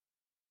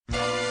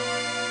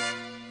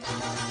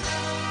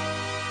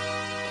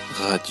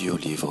Radio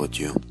Livre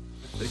Audio.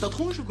 T'as ta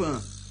tronche ou quoi?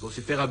 On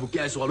sait faire un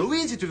bouquin sur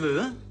Halloween si tu veux,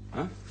 hein?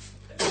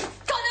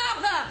 Connard,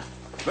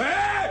 va!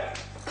 Hé!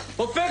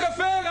 Faut faire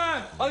refaire,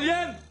 hein!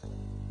 Alien!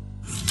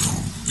 Le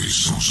temps est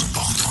sans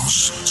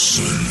importance.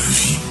 Seule la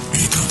vie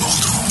est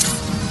importante.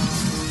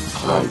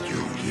 Radio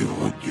Livre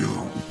Audio.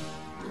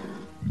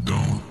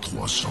 Dans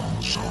 300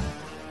 ans,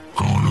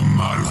 quand le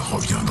mal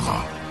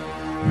reviendra,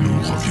 nous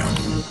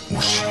reviendrons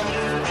aussi.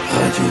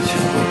 Radio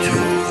Livre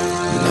Audio.